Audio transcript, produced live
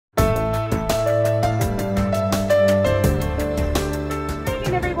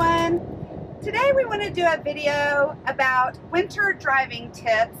today we want to do a video about winter driving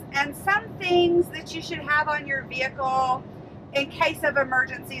tips and some things that you should have on your vehicle in case of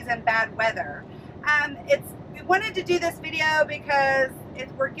emergencies and bad weather. We wanted to do this video because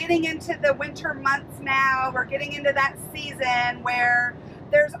we're getting into the winter months now. We're getting into that season where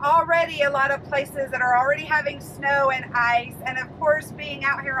there's already a lot of places that are already having snow and ice, and of course being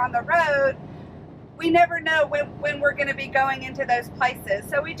out here on the road, we never know when we're going to be going into those places.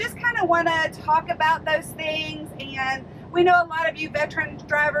 So we just kind of want to talk about those things, and we know a lot of you veteran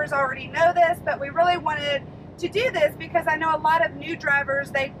drivers already know this, but we really wanted to do this because I know a lot of new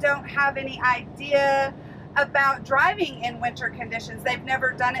drivers, they don't have any idea about driving in winter conditions. They've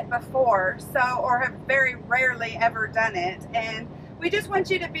never done it before, or have very rarely ever done it, and we just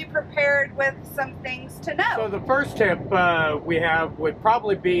want you to be prepared with some things to know. So the first tip we have would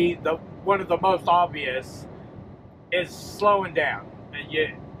probably be one of the most obvious is slowing down. And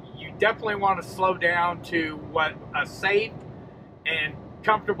you definitely want to slow down to what a safe and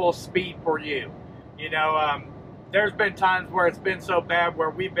comfortable speed for you. You know, there's been times where it's been so bad where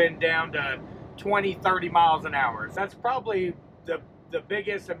we've been down to 20, 30 miles an hour. That's probably the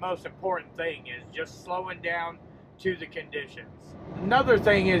biggest and most important thing, is just slowing down to the conditions. Another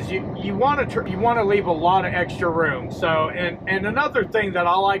thing is you want to leave a lot of extra room. So and another thing that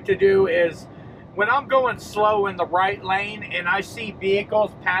I like to do is when I'm going slow in the right lane and I see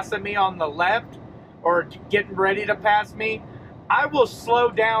vehicles passing me on the left or getting ready to pass me, I will slow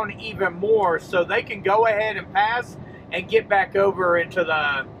down even more so they can go ahead and pass and get back over into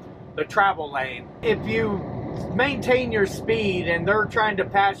the travel lane. If you maintain your speed and they're trying to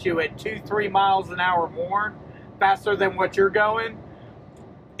pass you at 2-3 miles an hour more faster than what you're going,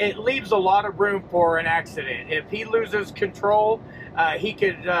 it leaves a lot of room for an accident. If he loses control, he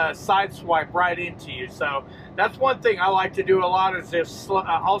could sideswipe right into you. So that's one thing I like to do a lot, is just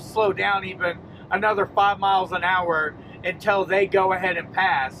I'll slow down even another 5 miles an hour until they go ahead and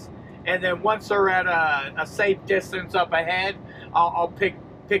pass. And then once they're at a safe distance up ahead, I'll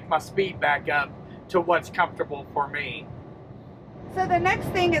pick my speed back up to what's comfortable for me. So the next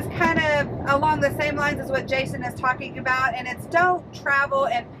thing is kind of along the same lines as what Jason is talking about, and it's don't travel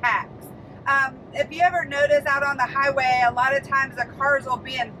in packs. If you ever notice out on the highway, a lot of times the cars will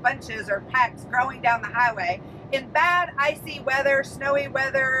be in bunches or packs going down the highway. In bad, icy weather, snowy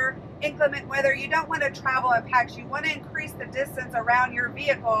weather, inclement weather, you don't want to travel in packs. You want to increase the distance around your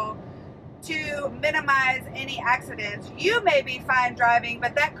vehicle to minimize any accidents. You may be fine driving,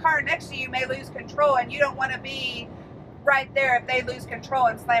 but that car next to you may lose control, and you don't want to be right there if they lose control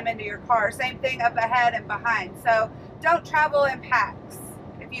and slam into your car. Same thing up ahead and behind. So don't travel in packs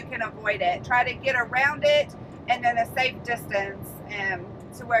if you can avoid it. Try to get around it and in a safe distance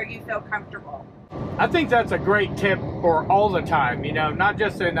to where you feel comfortable. I think that's a great tip for all the time, you know, not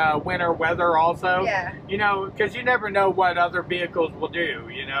just in winter weather also. Yeah. You know, because you never know what other vehicles will do,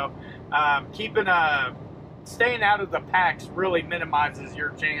 you know. Staying out of the packs really minimizes your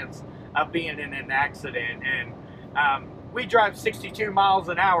chance of being in an accident. And we drive 62 miles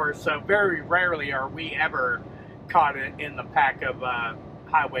an hour, so very rarely are we ever caught in the pack of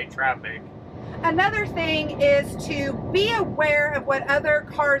highway traffic. Another thing is to be aware of what other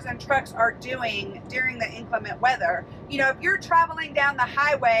cars and trucks are doing during the inclement weather. You know, if you're traveling down the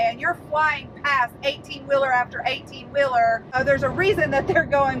highway and you're flying past 18-wheeler after 18-wheeler, there's a reason that they're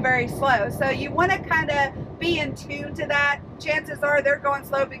going very slow. So you want to kind of be in tune to that. Chances are they're going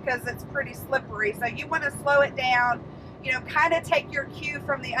slow because it's pretty slippery. So you want to slow it down, you know, kind of take your cue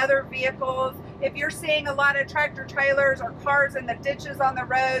from the other vehicles. If you're seeing a lot of tractor trailers or cars in the ditches on the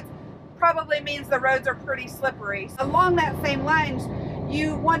roads, probably means the roads are pretty slippery. Along that same lines,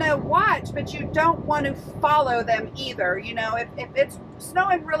 you want to watch, but you don't want to follow them either. You know, if it's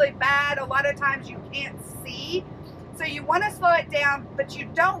snowing really bad, a lot of times you can't see. So you want to slow it down, but you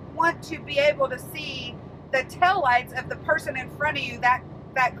don't want to be able to see the taillights of the person in front of you that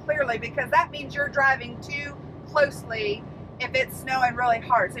clearly, because that means you're driving too closely if it's snowing really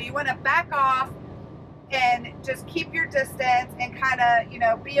hard. So you want to back off and just keep your distance and kind of, you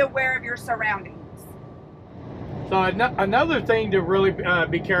know, be aware of your surroundings. So another thing to really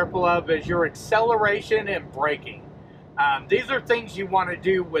be careful of is your acceleration and braking. These are things you want to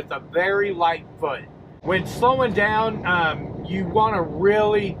do with a very light foot. When slowing down, you want to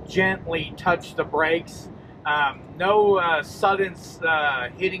really gently touch the brakes. No sudden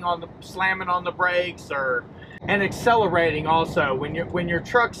slamming on the brakes, and accelerating also. When your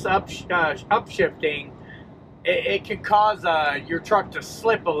truck's upshifting, it can cause your truck to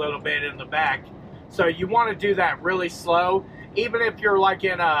slip a little bit in the back. So you want to do that really slow. Even if you're like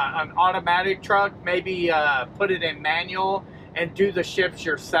in an automatic truck, maybe put it in manual and do the shifts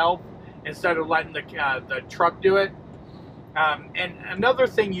yourself instead of letting the truck do it. And another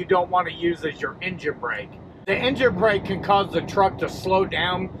thing you don't want to use is your engine brake. The engine brake can cause the truck to slow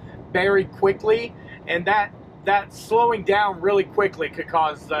down very quickly, and that slowing down really quickly could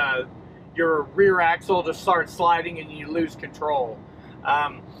cause your rear axle to start sliding and you lose control.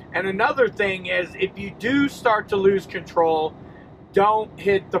 And another thing is, if you do start to lose control, don't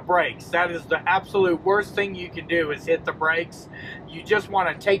hit the brakes. That is the absolute worst thing you can do, is hit the brakes. You just want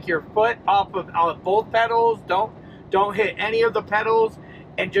to take your foot off of both pedals. Don't hit any of the pedals,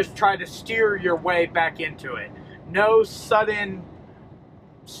 and just try to steer your way back into it. No sudden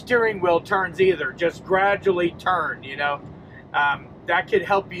steering wheel turns either. Just gradually turn, you know. That could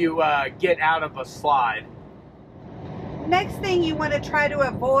help you get out of a slide. Next thing you want to try to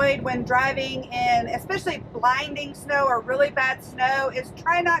avoid when driving in especially blinding snow or really bad snow is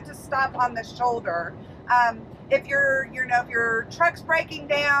try not to stop on the shoulder. If your truck's breaking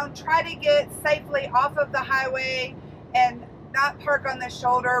down, try to get safely off of the highway and not park on the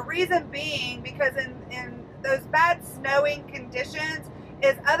shoulder. Reason being, because in those bad snowing conditions,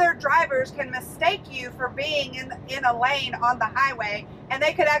 is other drivers can mistake you for being in a lane on the highway, and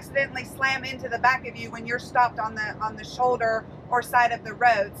they could accidentally slam into the back of you when you're stopped on the shoulder or side of the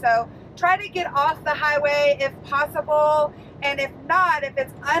road. So try to get off the highway if possible, and if not, if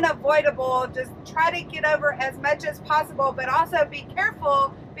it's unavoidable, just try to get over as much as possible, but also be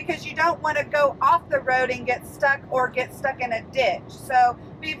careful, because you don't want to go off the road and get stuck in a ditch. So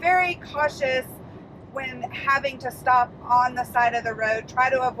be very cautious when having to stop on the side of the road. Try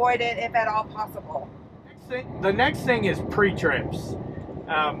to avoid it if at all possible. The next thing is pre-trips.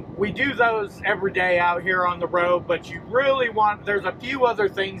 We do those every day out here on the road, but you really there's a few other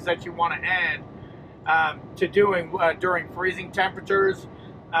things that you want to add to doing during freezing temperatures.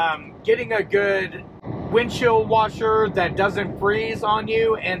 Getting a good windshield washer that doesn't freeze on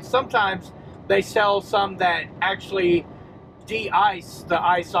you, and sometimes they sell some that actually de-ice the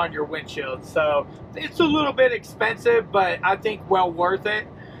ice on your windshield. So it's a little bit expensive, but I think well worth it.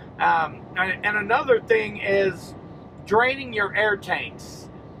 And another thing is draining your air tanks.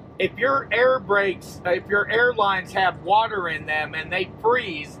 If your air lines have water in them and they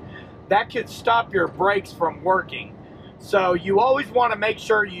freeze, that could stop your brakes from working. So you always want to make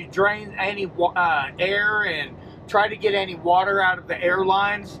sure you drain any air and try to get any water out of the air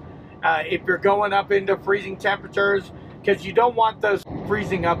lines if you're going up into freezing temperatures, because you don't want those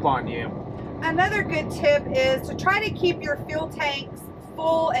freezing up on you. Another good tip is to try to keep your fuel tanks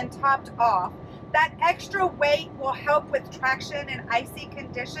full and topped off. That extra weight will help with traction in icy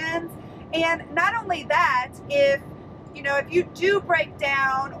conditions. And not only that, if you do break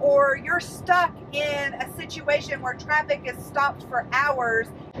down or you're stuck in a situation where traffic is stopped for hours,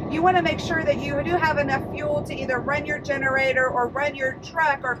 you want to make sure that you do have enough fuel to either run your generator or run your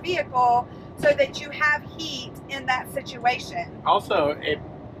truck or vehicle, so that you have heat in that situation. Also,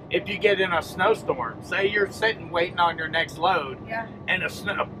 if you get in a snowstorm, say you're sitting waiting on your next load, yeah, and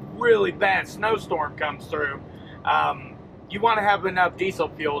a really bad snowstorm comes through, you want to have enough diesel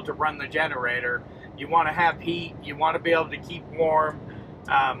fuel to run the generator. You want to have heat. You want to be able to keep warm.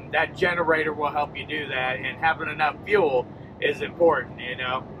 That generator will help you do that, and having enough fuel is important, you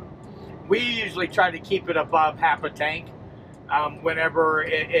know. We usually try to keep it above half a tank whenever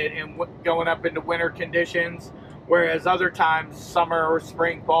going up into winter conditions, whereas other times, summer or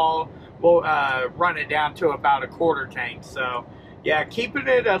spring, fall, we'll run it down to about a quarter tank. So yeah, keeping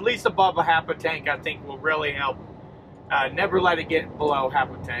it at least above a half a tank, I think, will really help. Never let it get below half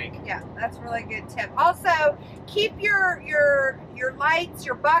a tank. Yeah, that's a really good tip. Also, keep your lights,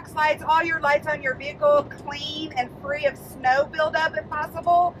 your box lights, all your lights on your vehicle clean and free of snow buildup if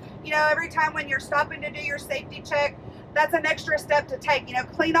possible. You know, every time when you're stopping to do your safety check, that's an extra step to take. You know,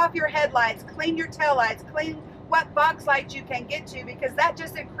 clean off your headlights, clean your taillights, clean what box lights you can get to, because that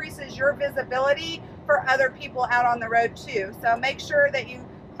just increases your visibility for other people out on the road too. So make sure that you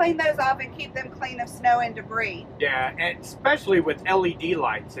clean those off and keep them clean of snow and debris. Yeah, and especially with LED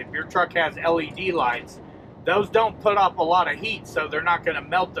lights. If your truck has LED lights, those don't put up a lot of heat, so they're not going to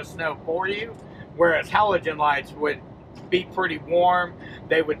melt the snow for you, whereas halogen lights would be pretty warm.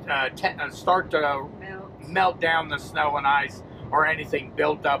 They would start to melt down the snow and ice or anything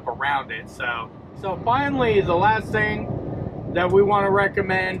built up around it. So finally, the last thing that we want to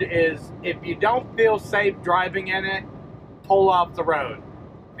recommend is, if you don't feel safe driving in it, pull off the road.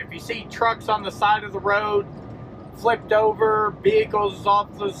 If you see trucks on the side of the road, flipped over, vehicles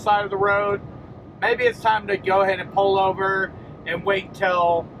off the side of the road, maybe it's time to go ahead and pull over and wait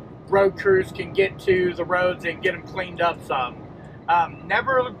until road crews can get to the roads and get them cleaned up some.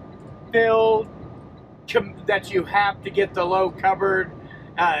 Never feel that you have to get the load covered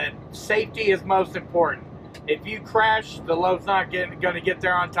Safety is most important. If you crash, the load's not going to get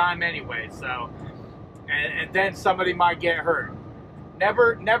there on time anyway. So, and then somebody might get hurt.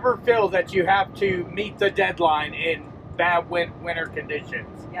 Never feel that you have to meet the deadline in bad winter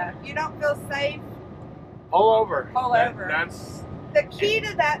conditions. Yeah, if you don't feel safe, pull over. That's the key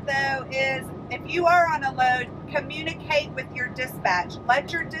to that, though, is if you are on a load, communicate with your dispatch.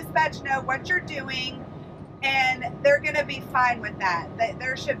 Let your dispatch know what you're doing, and they're going to be fine with that.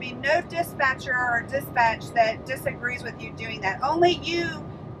 There should be no dispatcher or dispatch that disagrees with you doing that. Only you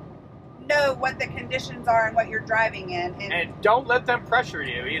know what the conditions are and what you're driving in. And don't let them pressure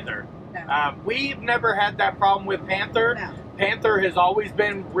you either. No. We've never had that problem with Panther. No. Panther has always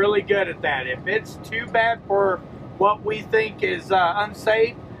been really good at that. If it's too bad for what we think is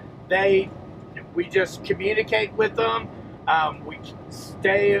unsafe, we just communicate with them. We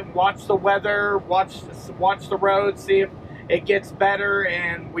stay and watch the weather, watch the road, see if it gets better,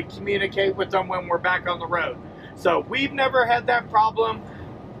 and we communicate with them when we're back on the road. So we've never had that problem,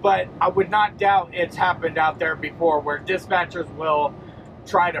 but I would not doubt it's happened out there before where dispatchers will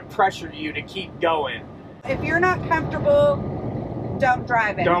try to pressure you to keep going. If you're not comfortable, don't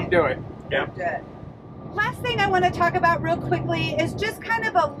drive it. Don't do it. Yep. Don't do it. Last thing I want to talk about real quickly is just kind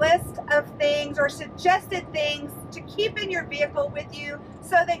of a list of things or suggested things to keep in your vehicle with you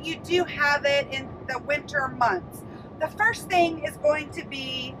so that you do have it in the winter months. The first thing is going to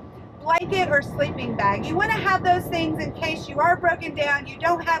be blanket or sleeping bag. You want to have those things in case you are broken down, you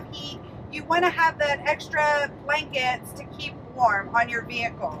don't have heat, you want to have that extra blankets to keep warm on your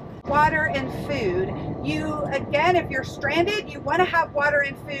vehicle. Water and food. Again, if you're stranded, you want to have water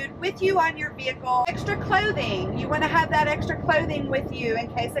and food with you on your vehicle. Extra clothing. You want to have that extra clothing with you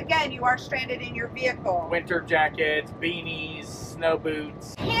in case, again, you are stranded in your vehicle. Winter jackets, beanies, snow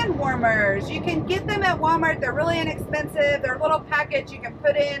boots. Hand warmers. You can get them at Walmart. They're really inexpensive. They're a little package you can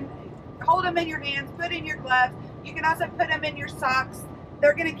put in, hold them in your hands, put in your gloves. You can also put them in your socks.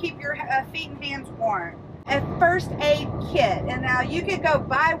 They're going to keep your feet and hands warm. A first aid kit, and now you could go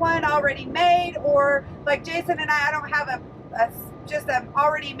buy one already made, or like Jason and I don't have just an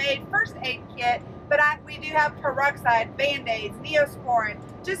already made first aid kit, but we do have peroxide, Band-Aids, Neosporin,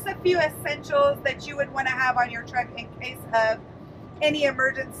 just a few essentials that you would want to have on your truck in case of any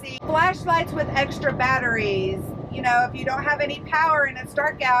emergency. Flashlights with extra batteries. You know, if you don't have any power and it's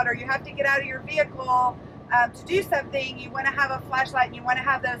dark out, or you have to get out of your vehicle to do something, you want to have a flashlight, and you want to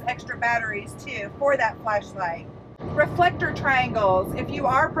have those extra batteries too for that flashlight. Reflector triangles. If you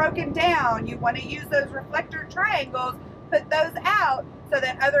are broken down, you want to use those reflector triangles, put those out so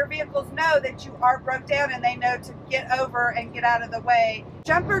that other vehicles know that you are broke down and they know to get over and get out of the way.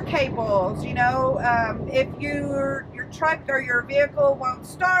 Jumper cables. You know, if your truck or your vehicle won't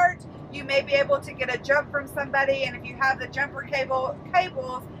start, you may be able to get a jump from somebody, and if you have the jumper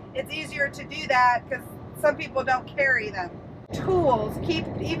cables, it's easier to do that because some people don't carry them. Tools. Keep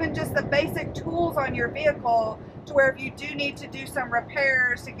even just the basic tools on your vehicle to where if you do need to do some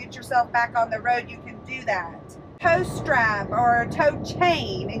repairs to get yourself back on the road, you can do that. Tow strap or a tow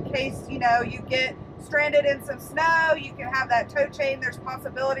chain in case, you know, you get stranded in some snow, you can have that tow chain. There's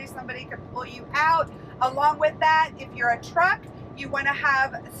possibility somebody could pull you out. Along with that, if you're a truck, you want to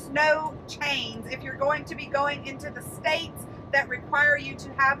have snow chains if you're going to be going into the states that require you to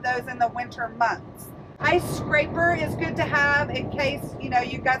have those in the winter months. Ice scraper is good to have in case, you know,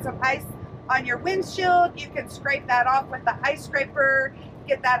 you've got some ice on your windshield. You can scrape that off with the ice scraper,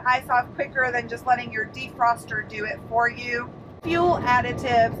 get that ice off quicker than just letting your defroster do it for you. Fuel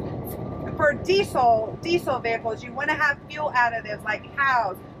additives. For diesel vehicles, you want to have fuel additives like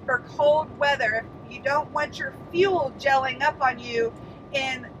HOWs for cold weather. If you don't want your fuel gelling up on you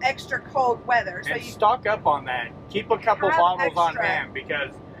in extra cold weather. So and you stock up on that. Keep a couple bottles on hand,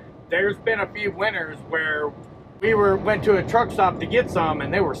 because there's been a few winters where we went to a truck stop to get some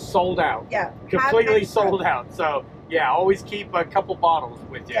and they were sold out. Yeah. Completely sold out. So yeah, always keep a couple bottles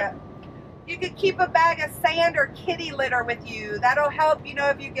with you. Yeah. You could keep a bag of sand or kitty litter with you. That'll help, you know,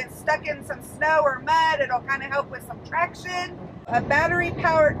 if you get stuck in some snow or mud, it'll kind of help with some traction. A battery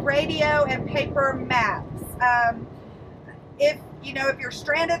powered radio and paper maps. If you're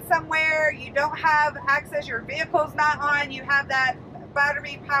stranded somewhere, you don't have access, your vehicle's not on, you have that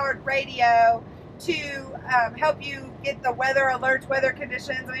battery-powered radio to help you get the weather alerts, weather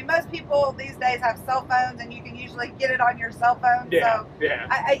conditions. I mean, most people these days have cell phones, and you can usually get it on your cell phone. Yeah, so,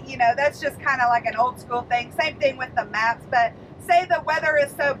 yeah. That's just kind of like an old school thing. Same thing with the maps. But say the weather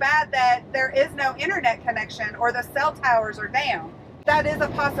is so bad that there is no internet connection or the cell towers are down. That is a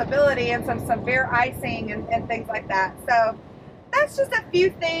possibility, and some severe icing and things like that. So that's just a few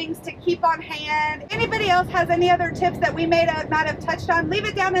things to keep on hand. Anybody else has any other tips that we may not have touched on, leave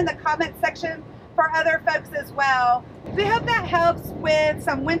it down in the comment section for other folks as well. We hope that helps with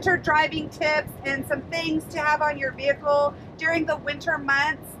some winter driving tips and some things to have on your vehicle during the winter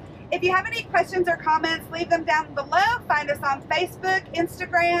months. If you have any questions or comments, leave them down below. Find us on Facebook,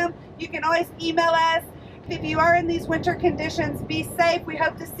 Instagram. You can always email us. If you are in these winter conditions, be safe. We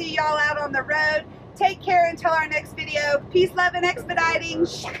hope to see y'all out on the road. Take care until our next video. Peace, love, and expediting.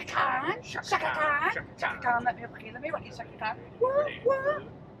 Shaka Khan. Shaka Khan. Shaka Khan. Let me rock you. Shaka Khan. Whoa, whoa.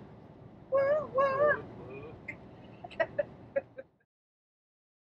 Whoa, whoa.